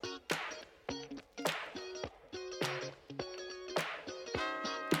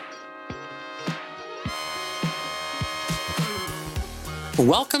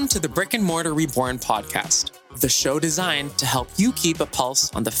Welcome to the Brick and Mortar Reborn podcast, the show designed to help you keep a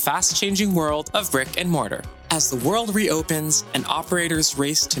pulse on the fast-changing world of brick and mortar. As the world reopens and operators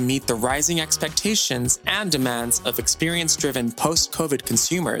race to meet the rising expectations and demands of experience-driven post-COVID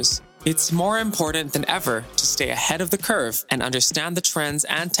consumers, it's more important than ever to stay ahead of the curve and understand the trends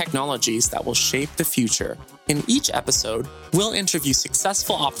and technologies that will shape the future. In each episode, we'll interview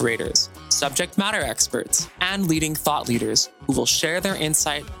successful operators, subject matter experts, and leading thought leaders who will share their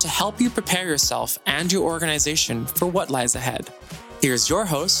insight to help you prepare yourself and your organization for what lies ahead. Here's your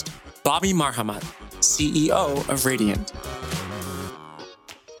host, Bobby Marhamat, CEO of Radiant.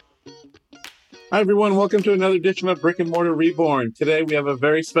 Hi, everyone. Welcome to another edition of Brick and Mortar Reborn. Today, we have a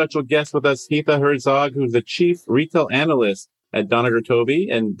very special guest with us, Hitha Herzog, who's the Chief Retail Analyst at Doniger Toby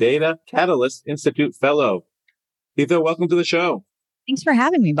and Data Catalyst Institute Fellow. Hitha, welcome to the show. Thanks for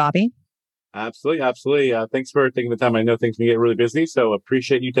having me, Bobby. Absolutely. Thanks for taking the time. I know things can get really busy, so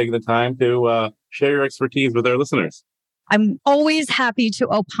appreciate you taking the time to share your expertise with our listeners. I'm always happy to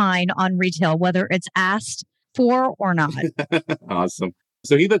opine on retail, whether it's asked for or not. Awesome.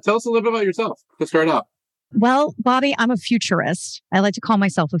 So Hitha, tell us a little bit about yourself to start out. Well, Bobby, I'm a futurist. I like to call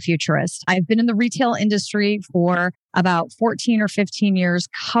myself a futurist. I've been in the retail industry for about 14 or 15 years,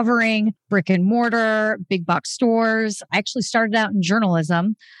 covering brick and mortar, big box stores. I actually started out in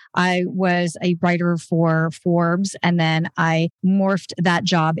journalism. I was a writer for Forbes, and then I morphed that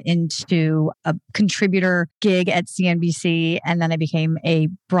job into a contributor gig at CNBC. And then I became a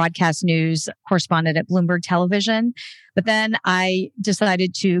broadcast news correspondent at Bloomberg Television. But then I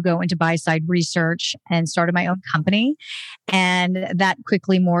decided to go into buy-side research and started my own company. And that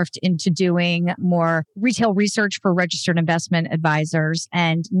quickly morphed into doing more retail research for registered investment advisors.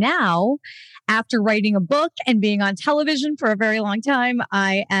 And now, after writing a book and being on television for a very long time,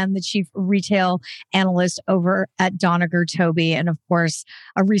 I am the Chief Retail Analyst over at Doniger Toby, and of course,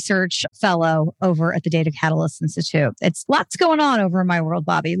 a research fellow over at the Data Catalyst Institute. It's lots going on over in my world,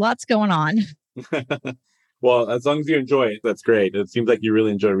 Bobby. Lots going on. Well, as long as you enjoy it, that's great. It seems like you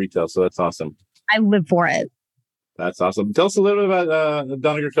really enjoy retail, so that's awesome. I live for it. That's awesome. Tell us a little bit about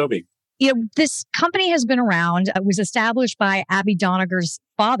Doniger Toby. This company has been around. It was established by Abby Doniger's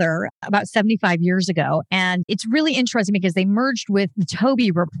father about 75 years ago. And it's really interesting because they merged with the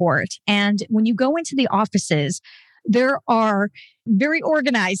Toby Report. And when you go into the offices, there are very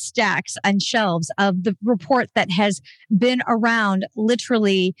organized stacks and shelves of the report that has been around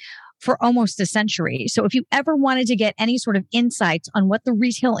literally for almost a century. So if you ever wanted to get any sort of insights on what the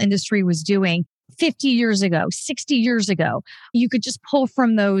retail industry was doing 50 years ago, 60 years ago, you could just pull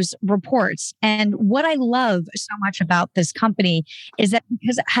from those reports. And what I love so much about this company is that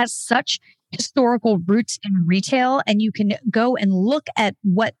because it has such historical roots in retail and you can go and look at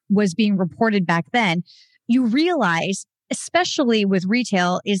what was being reported back then, you realize, especially with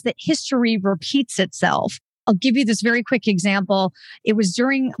retail, is that history repeats itself. I'll give you this very quick example. It was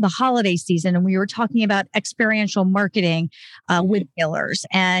during the holiday season and we were talking about experiential marketing with retailers.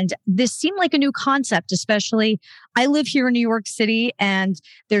 And this seemed like a new concept, especially I live here in New York City and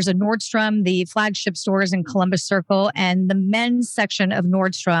there's a Nordstrom, the flagship stores in Columbus Circle, and the men's section of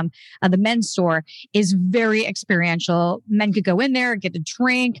Nordstrom, the men's store is very experiential. Men could go in there, get a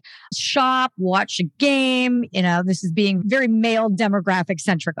drink, shop, watch a game. This is being very male demographic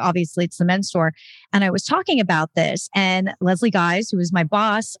centric. Obviously, it's the men's store. And I was talking about this and Leslie Guys, who is my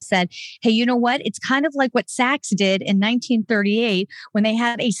boss, said, hey, you know what? It's kind of like what Saks did in 1938 when they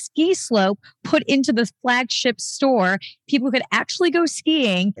had a ski slope put into the flagship store. People could actually go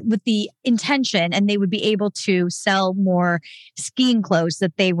skiing with the intention and they would be able to sell more skiing clothes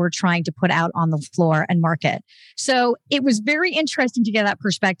that they were trying to put out on the floor and market. So it was very interesting to get that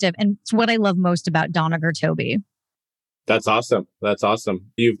perspective. And it's what I love most about Doniger Toby. That's awesome.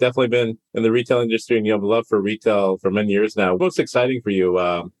 You've definitely been in the retail industry and you have a love for retail for many years now. What's exciting for you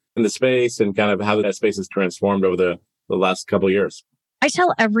in the space and kind of how that space has transformed over the last couple of years? I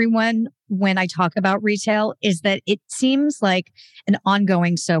tell everyone when I talk about retail is that it seems like an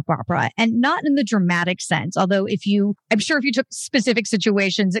ongoing soap opera, and not in the dramatic sense. Although I'm sure if you took specific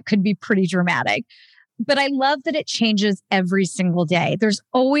situations, it could be pretty dramatic. But I love that it changes every single day. There's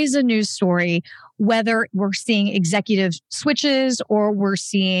always a news story, whether we're seeing executive switches or we're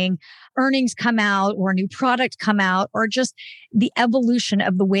seeing earnings come out or a new product come out or just the evolution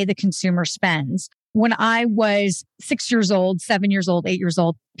of the way the consumer spends. When I was 6 years old, 7 years old, 8 years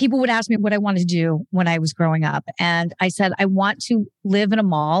old, people would ask me what I wanted to do when I was growing up. And I said, I want to live in a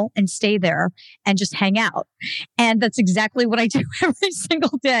mall and stay there and just hang out. And that's exactly what I do every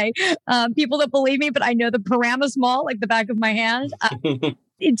single day. People don't believe me, but I know the Paramus Mall like the back of my hand.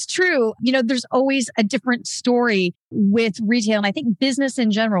 It's true. There's always a different story with retail. And I think business in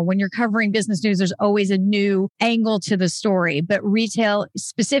general, when you're covering business news, there's always a new angle to the story. But retail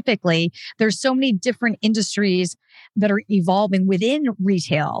specifically, there's so many different industries that are evolving within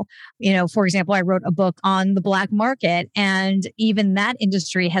retail. For example, I wrote a book on the black market, and even that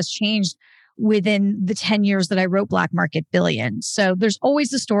industry has changed within the 10 years that I wrote Black Market Billion. So there's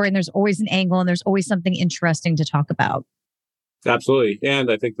always a story and there's always an angle and there's always something interesting to talk about. Absolutely.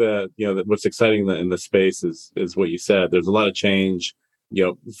 And I think what's exciting in the space is what you said. There's a lot of change,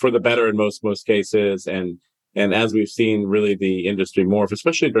 for the better in most cases. And as we've seen really the industry morph,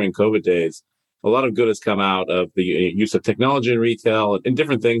 especially during COVID days, a lot of good has come out of the use of technology in retail and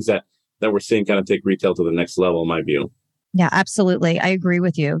different things that we're seeing kind of take retail to the next level, in my view. Yeah, absolutely. I agree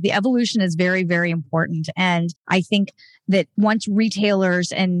with you. The evolution is very, very important. And I think that once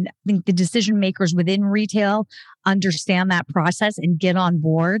retailers and I think the decision makers within retail understand that process and get on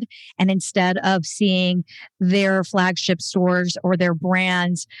board, and instead of seeing their flagship stores or their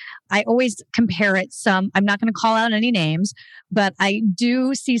brands, I always compare it I'm not going to call out any names, but I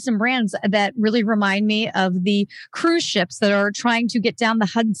do see some brands that really remind me of the cruise ships that are trying to get down the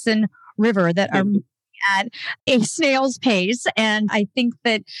Hudson River that are at a snail's pace. And I think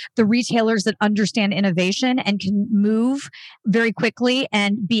that the retailers that understand innovation and can move very quickly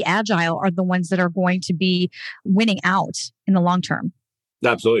and be agile are the ones that are going to be winning out in the long term.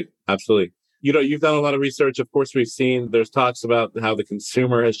 Absolutely. Absolutely. You've done a lot of research. Of course, we've seen there's talks about how the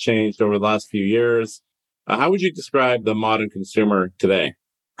consumer has changed over the last few years. How would you describe the modern consumer today?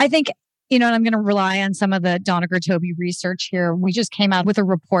 I think and I'm going to rely on some of the Doniger-Toby research here. We just came out with a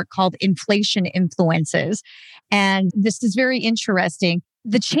report called Inflation Influences. And this is very interesting.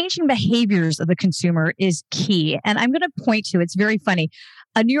 The changing behaviors of the consumer is key. And I'm going to point to, it's very funny,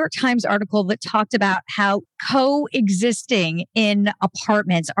 a New York Times article that talked about how coexisting in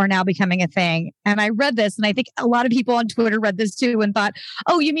apartments are now becoming a thing. And I read this, and I think a lot of people on Twitter read this too and thought,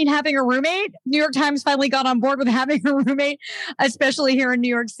 oh, you mean having a roommate? New York Times finally got on board with having a roommate, especially here in New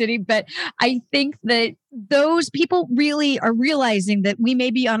York City. But I think that those people really are realizing that we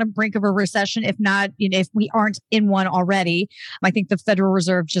may be on a brink of a recession, if not, if we aren't in one already. I think the Federal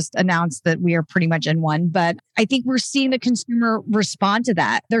Reserve just announced that we are pretty much in one, but I think we're seeing the consumer respond to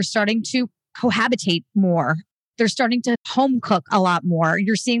that. They're starting to cohabitate more. They're starting to home cook a lot more.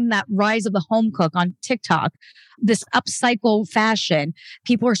 You're seeing that rise of the home cook on TikTok, this upcycle fashion.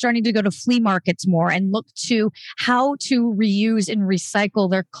 People are starting to go to flea markets more and look to how to reuse and recycle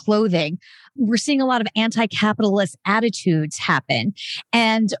their clothing. We're seeing a lot of anti-capitalist attitudes happen.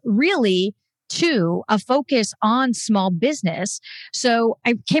 And really, too, a focus on small business. So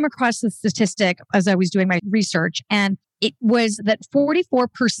I came across the statistic as I was doing my research, and it was that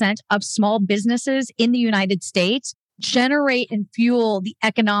 44% of small businesses in the United States generate and fuel the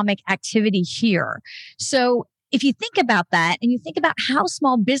economic activity here. So if you think about that and you think about how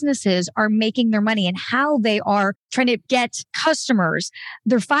small businesses are making their money and how they are trying to get customers,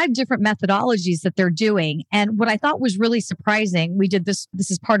 there are 5 different methodologies that they're doing. And what I thought was really surprising, we did this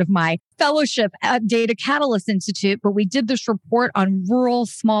is part of my fellowship at Data Catalyst Institute, but we did this report on rural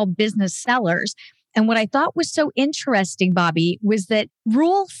small business sellers. And what I thought was so interesting, Bobby, was that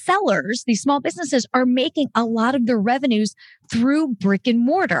rural sellers, these small businesses, are making a lot of their revenues through brick and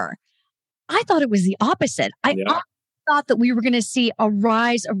mortar. I thought it was the opposite. I thought that we were going to see a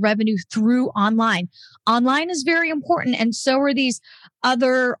rise of revenue through online. Online is very important, and so are these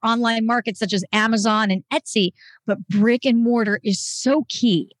other online markets such as Amazon and Etsy, but brick and mortar is so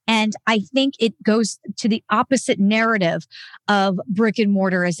key. And I think it goes to the opposite narrative of brick and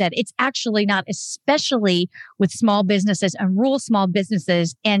mortar is that it's actually not, especially with small businesses and rural small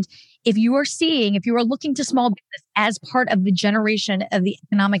businesses. And if you are looking to small business as part of the generation of the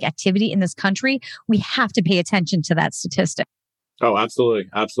economic activity in this country, we have to pay attention to that statistic. Oh, absolutely.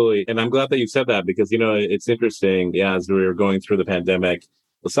 Absolutely. And I'm glad that you said that because, it's interesting. Yeah, as we were going through the pandemic,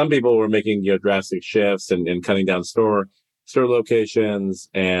 some people were making, drastic shifts and cutting down store locations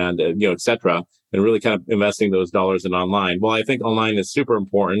and, et cetera, and really kind of investing those dollars in online. Well, I think online is super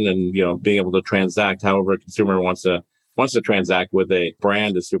important and, being able to transact however a consumer wants to transact with a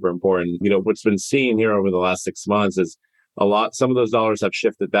brand is super important. What's been seen here over the last 6 months is some of those dollars have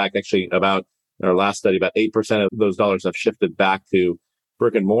shifted back. Actually, about our last study, about 8% of those dollars have shifted back to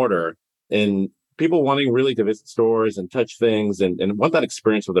brick and mortar, and people wanting really to visit stores and touch things and want that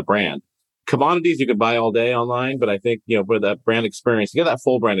experience with a brand. Commodities you can buy all day online, but I think, for that brand experience, you get that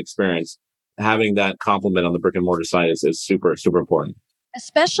full brand experience, having that complement on the brick and mortar side is super, super important.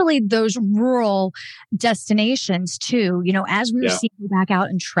 Especially those rural destinations too. As we were Yeah. seeing people back out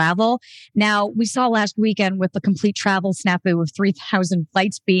and travel. Now, we saw last weekend with the complete travel snafu of 3,000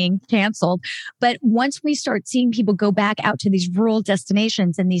 flights being canceled. But once we start seeing people go back out to these rural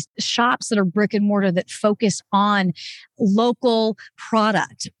destinations and these shops that are brick and mortar that focus on local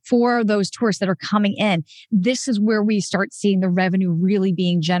product for those tourists that are coming in, this is where we start seeing the revenue really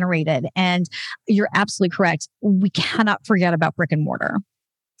being generated. And you're absolutely correct. We cannot forget about brick and mortar.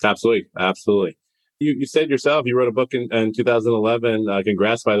 Absolutely. Absolutely. You said yourself, you wrote a book in 2011.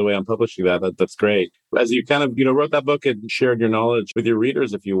 Congrats, by the way, on publishing that. That's great. As you kind of, wrote that book and shared your knowledge with your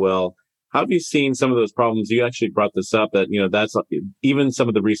readers, if you will, how have you seen some of those problems? You actually brought this up that, that's even some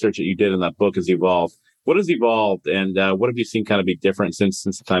of the research that you did in that book has evolved. What has evolved and what have you seen kind of be different since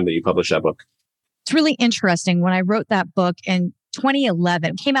the time that you published that book? It's really interesting. When I wrote that book in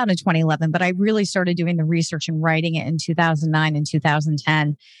 2011, it came out in 2011, but I really started doing the research and writing it in 2009 and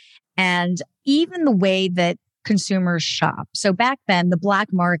 2010. And even the way that consumers shop. So back then, the black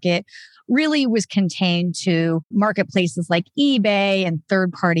market really was contained to marketplaces like eBay and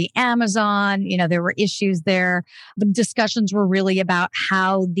third-party Amazon. There were issues there. The discussions were really about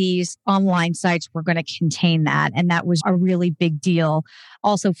how these online sites were going to contain that. And that was a really big deal.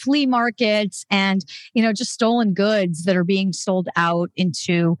 Also flea markets and, just stolen goods that are being sold out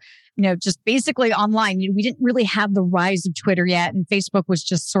into just basically online. We didn't really have the rise of Twitter yet, and Facebook was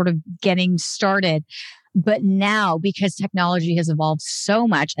just sort of getting started. But now, because technology has evolved so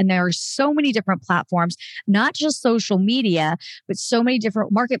much and there are so many different platforms, not just social media, but so many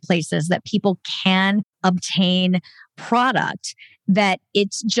different marketplaces that people can obtain product, that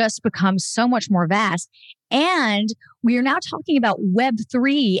it's just become so much more vast. And we are now talking about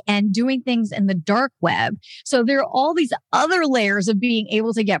Web3 and doing things in the dark web. So there are all these other layers of being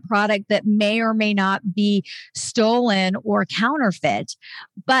able to get product that may or may not be stolen or counterfeit.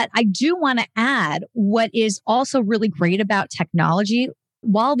 But I do want to add what is also really great about technology.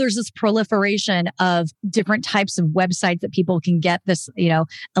 While there's this proliferation of different types of websites that people can get this,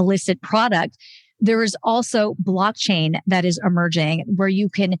 illicit product, there is also blockchain that is emerging where you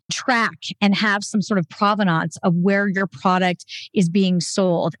can track and have some sort of provenance of where your product is being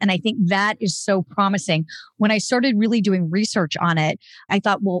sold. And I think that is so promising. When I started really doing research on it, I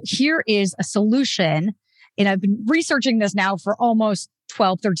thought, well, here is a solution. And I've been researching this now for almost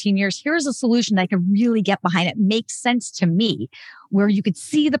 12, 13 years. Here's a solution that I could really get behind. It makes sense to me, where you could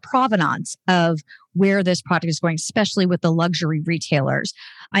see the provenance of where this product is going, especially with the luxury retailers.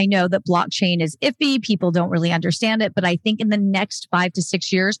 I know that blockchain is iffy. People don't really understand it, but I think in the next 5 to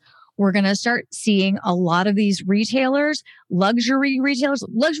 6 years, we're going to start seeing a lot of these retailers, luxury retailers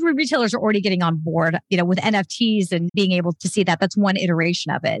are already getting on board, with NFTs and being able to see that. That's one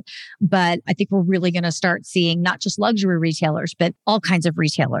iteration of it. But I think we're really going to start seeing not just luxury retailers, but all kinds of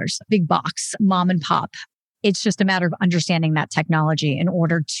retailers, big box, mom and pop. It's just a matter of understanding that technology in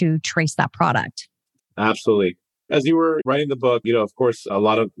order to trace that product. Absolutely. As you were writing the book, of course, a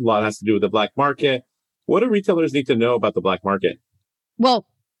lot has to do with the black market. What do retailers need to know about the black market? Well,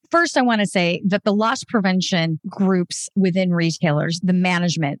 first, I want to say that the loss prevention groups within retailers,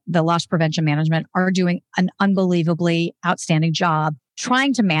 the loss prevention management, are doing an unbelievably outstanding job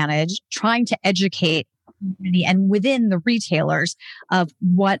trying to manage, trying to educate and within the retailers of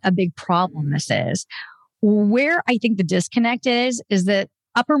what a big problem this is. Where I think the disconnect is that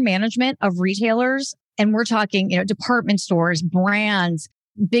upper management of retailers, and we're talking, department stores, brands,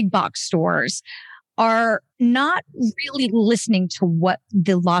 big box stores, are not really listening to what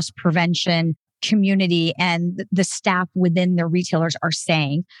the loss prevention community and the staff within their retailers are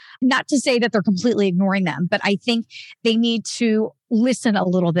saying. Not to say that they're completely ignoring them, but I think they need to listen a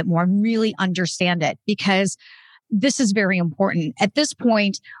little bit more and really understand it, because this is very important. At this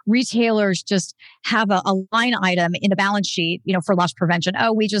point, retailers just have a line item in the balance sheet, for loss prevention.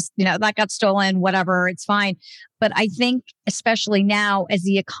 Oh, we just, that got stolen, whatever, it's fine. But I think especially now as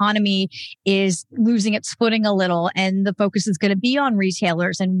the economy is losing its footing a little and the focus is going to be on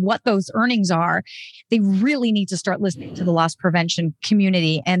retailers and what those earnings are, they really need to start listening to the loss prevention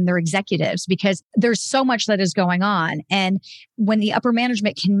community and their executives, because there's so much that is going on. And when the upper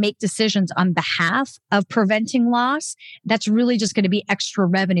management can make decisions on behalf of preventing loss, that's really just going to be extra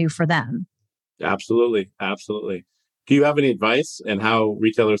revenue for them. Absolutely. Absolutely. Do you have any advice on how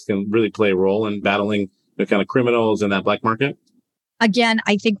retailers can really play a role in battling the kind of criminals in that black market? Again,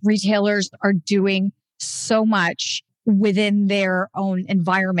 I think retailers are doing so much within their own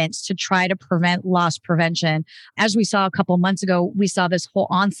environments to try to prevent loss prevention. As we saw a couple months ago, we saw this whole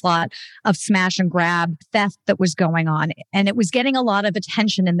onslaught of smash and grab theft that was going on, and it was getting a lot of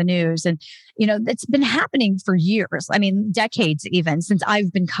attention in the news. And, it's been happening for years. I mean, decades even since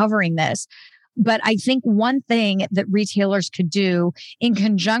I've been covering this. But I think one thing that retailers could do in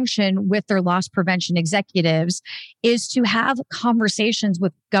conjunction with their loss prevention executives is to have conversations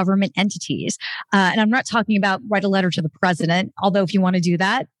with government entities. And I'm not talking about write a letter to the president, although if you want to do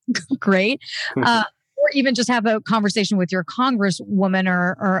that, great. Or even just have a conversation with your congresswoman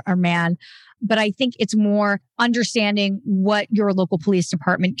or man. But I think it's more understanding what your local police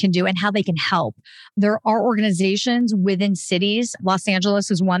department can do and how they can help. There are organizations within cities. Los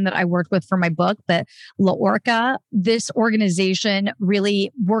Angeles is one that I worked with for my book, the La Orca. This organization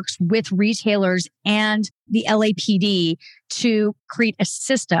really works with retailers and the LAPD to create a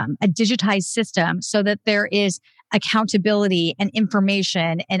system, a digitized system, so that there is accountability and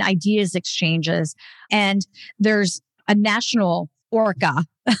information and ideas exchanges. And there's a national orca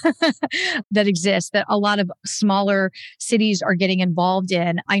that exists that a lot of smaller cities are getting involved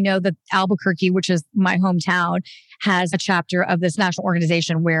in. I know that Albuquerque, which is my hometown, has a chapter of this national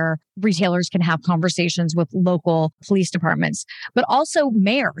organization where retailers can have conversations with local police departments, but also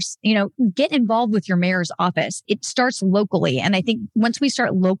mayors. Get involved with your mayor's office. It starts locally. And I think once we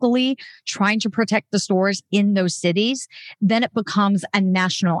start locally trying to protect the stores in those cities, then it becomes a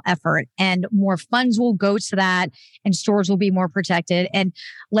national effort and more funds will go to that and stores will be more protected. And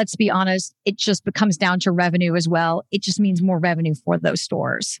let's be honest, it just comes down to revenue as well. It just means more revenue for those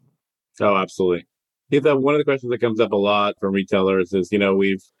stores. Oh, absolutely. Hitha, one of the questions that comes up a lot from retailers is,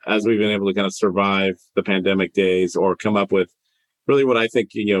 as we've been able to kind of survive the pandemic days or come up with really what I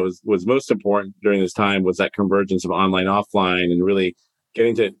think, was most important during this time was that convergence of online, offline, and really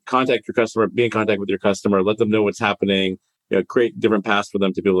getting to contact your customer, be in contact with your customer, let them know what's happening, create different paths for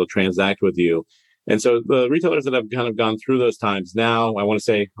them to be able to transact with you. And so the retailers that have kind of gone through those times now, I want to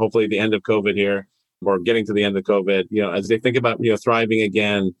say, hopefully the end of COVID here, or getting to the end of COVID, as they think about, thriving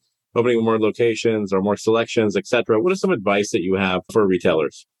again, opening more locations or more selections, et cetera, what is some advice that you have for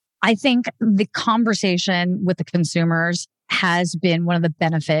retailers? I think the conversation with the consumers has been one of the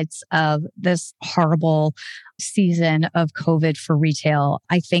benefits of this horrible season of COVID for retail.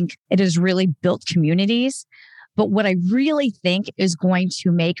 I think it has really built communities. But what I really think is going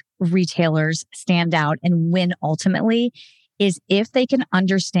to make retailers stand out and win ultimately is if they can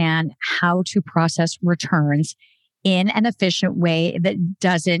understand how to process returns in an efficient way that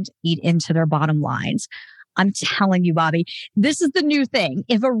doesn't eat into their bottom lines. I'm telling you, Bobby, this is the new thing.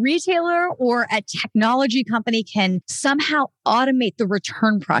 If a retailer or a technology company can somehow automate the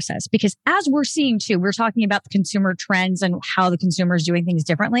return process, because as we're seeing too, we're talking about the consumer trends and how the consumer is doing things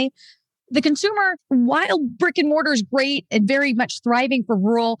differently. The consumer, while brick and mortar is great and very much thriving for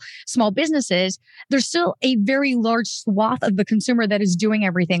rural small businesses, there's still a very large swath of the consumer that is doing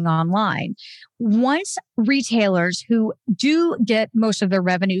everything online. Once retailers who do get most of their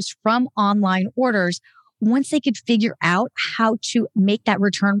revenues from online orders, once they could figure out how to make that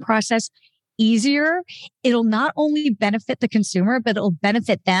return process easier, it'll not only benefit the consumer, but it'll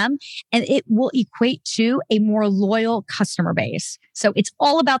benefit them and it will equate to a more loyal customer base. So it's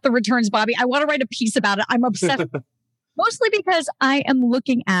all about the returns, Bobby. I want to write a piece about it. I'm obsessed. Mostly because I am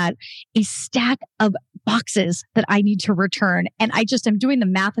looking at a stack of boxes that I need to return. And I just am doing the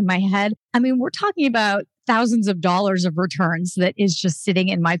math in my head. I mean, we're talking about thousands of dollars of returns that is just sitting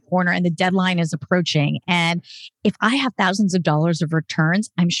in my corner and the deadline is approaching. And if I have thousands of dollars of returns,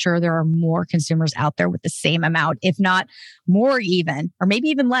 I'm sure there are more consumers out there with the same amount, if not more even, or maybe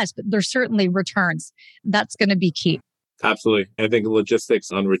even less, but there's certainly returns. That's going to be key. Absolutely. I think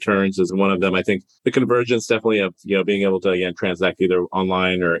logistics on returns is one of them. I think the convergence definitely of, being able to, again, transact either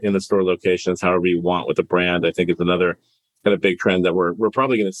online or in the store locations, however you want with the brand, I think is another kind of big trend that we're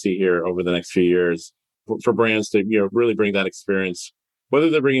probably going to see here over the next few years for brands to, really bring that experience, whether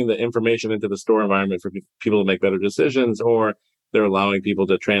they're bringing the information into the store environment for people to make better decisions, or they're allowing people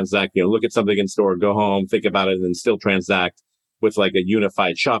to transact, look at something in store, go home, think about it, and then still transact with like a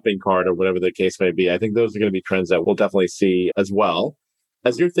unified shopping cart or whatever the case may be. I think those are going to be trends that we'll definitely see as well.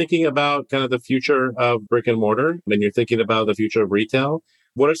 As you're thinking about kind of the future of brick and mortar and you're thinking about the future of retail,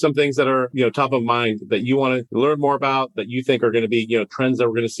 what are some things that are, top of mind that you want to learn more about that you think are going to be, trends that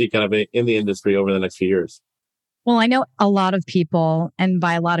we're going to see kind of in the industry over the next few years? Well, I know a lot of people, and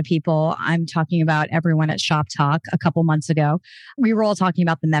by a lot of people, I'm talking about everyone at Shop Talk a couple months ago. We were all talking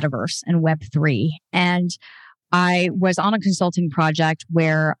about the metaverse and Web3. And I was on a consulting project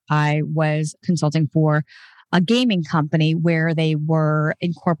where I was consulting for a gaming company where they were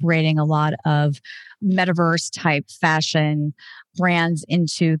incorporating a lot of metaverse type fashion brands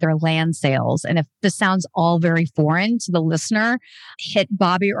into their land sales. And if this sounds all very foreign to the listener, hit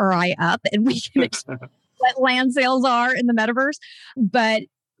Bobby or I up and we can explain what land sales are in the metaverse. But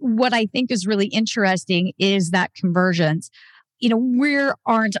what I think is really interesting is that convergence. We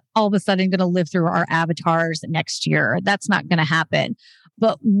aren't all of a sudden going to live through our avatars next year. That's not going to happen.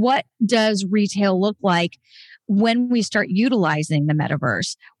 But what does retail look like when we start utilizing the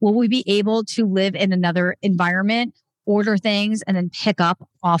metaverse? Will we be able to live in another environment, order things, and then pick up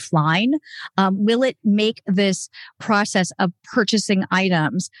offline? Will it make this process of purchasing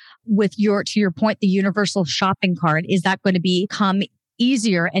items with to your point, the universal shopping cart, is that going to become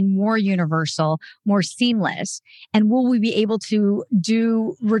easier and more universal, more seamless? And will we be able to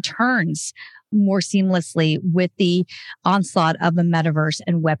do returns more seamlessly with the onslaught of the metaverse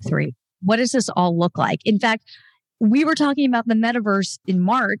and Web3? What does this all look like? In fact, we were talking about the metaverse in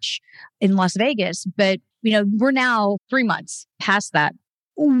March in Las Vegas, but we're now 3 months past that.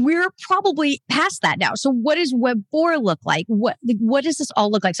 We're probably past that now. So what does Web4 look like? What does this all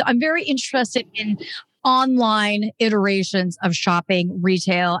look like? So I'm very interested in online iterations of shopping,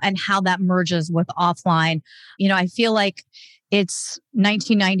 retail, and how that merges with offline. I feel like it's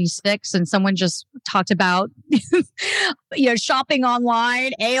 1996 and someone just talked about, shopping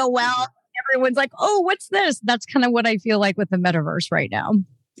online, AOL. Everyone's like, oh, what's this? That's kind of what I feel like with the metaverse right now.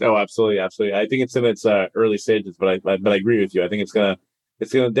 Oh, absolutely. Absolutely. I think it's in its early stages, but I agree with you. I think it's going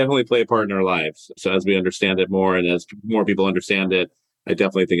to definitely play a part in our lives. So as we understand it more and as more people understand it, I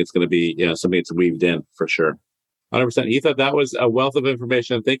definitely think it's going to be something that's weaved in for sure. 100%. Hitha, that was a wealth of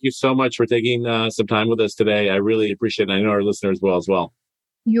information. Thank you so much for taking some time with us today. I really appreciate it. I know our listeners will as well.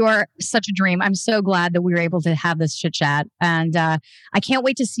 You are such a dream. I'm so glad that we were able to have this chit chat. And I can't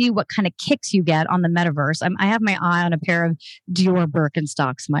wait to see what kind of kicks you get on the metaverse. I have my eye on a pair of Dior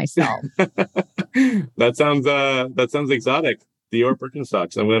Birkenstocks myself. That sounds exotic. Dior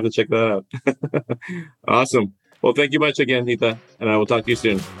Birkenstocks. I'm going to have to check that out. Awesome. Well, thank you much again, Hitha, and I will talk to you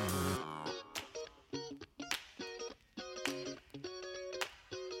soon.